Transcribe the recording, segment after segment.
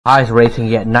Highest rating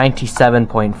yet,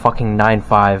 97.95.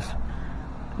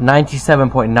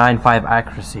 97.95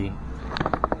 accuracy.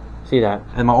 See that?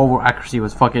 And my overall accuracy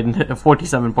was fucking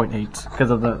 47.8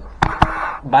 because of the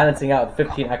balancing out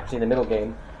 15 accuracy in the middle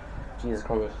game. Jesus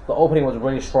Christ. The opening was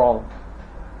really strong.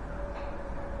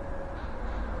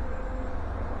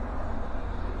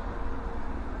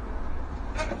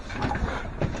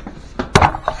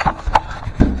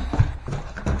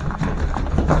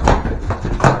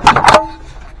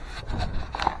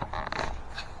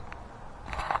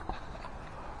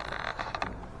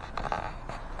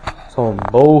 Some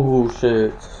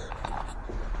bullshit.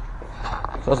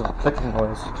 That's a clicking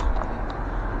noise.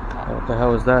 What the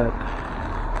hell is that?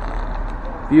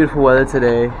 Beautiful weather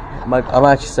today. I'm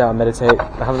actually sat and meditate.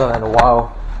 I haven't done that in a while.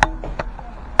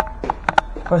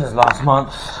 What is last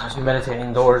month? I've been meditating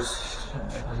indoors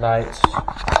at night.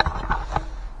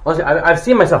 Honestly, I've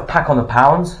seen myself pack on the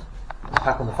pounds,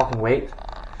 pack on the fucking weight,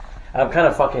 and I'm kind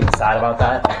of fucking sad about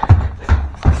that.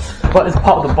 But it's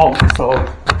part of the bulk, so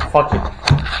fuck it.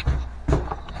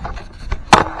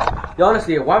 Yo,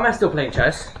 honestly, why am I still playing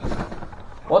chess?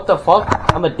 What the fuck?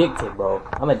 I'm addicted, bro.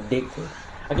 I'm addicted.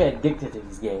 I get addicted to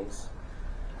these games.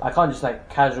 I can't just like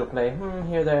casual play,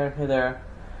 here, there, here, there.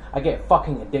 I get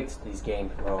fucking addicted to these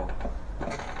games, bro.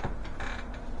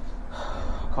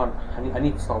 I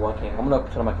need to start working. I'm gonna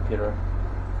turn on my computer.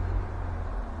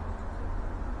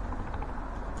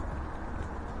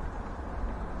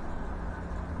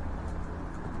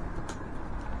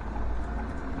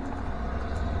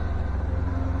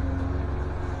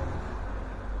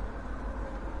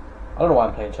 I don't know why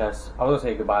I'm playing chess. I was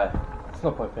gonna say goodbye. There's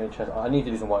no point playing chess. I need to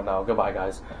do some work now. Goodbye,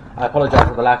 guys. I apologize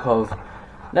for the lack of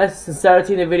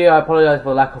sincerity in the video. I apologize for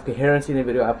the lack of coherency in the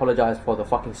video. I apologize for the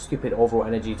fucking stupid overall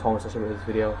energy tone associated with this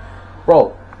video.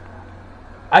 Bro,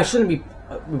 I shouldn't be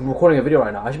recording a video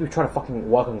right now. I should be trying to fucking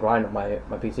work and grind on my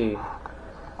PC.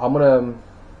 I don't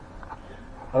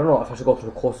know if I should go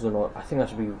through the courses or not. I think I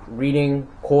should be reading,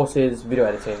 courses, video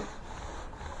editing.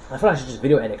 I feel like I should just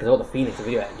video edit because I got the feeling to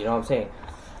video edit, you know what I'm saying?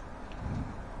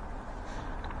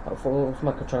 What's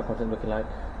my channel content looking like?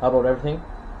 I upload everything.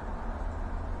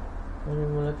 What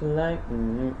am I looking like?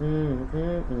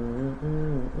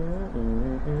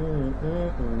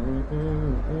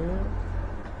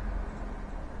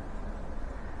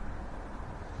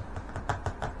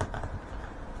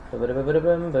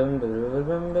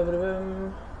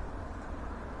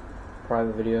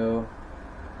 Private video.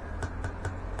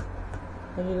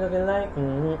 What are you looking like?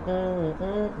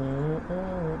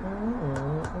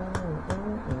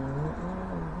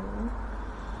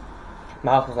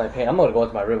 My house smells like paint. I'm not gonna go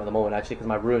into my room at the moment actually because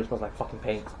my room smells like fucking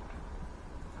paint.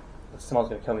 The smell's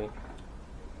gonna kill me.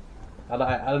 I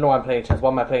don't know why I'm playing chess. Why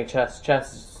am I playing chess?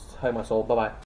 Chess hurt my soul. Bye bye.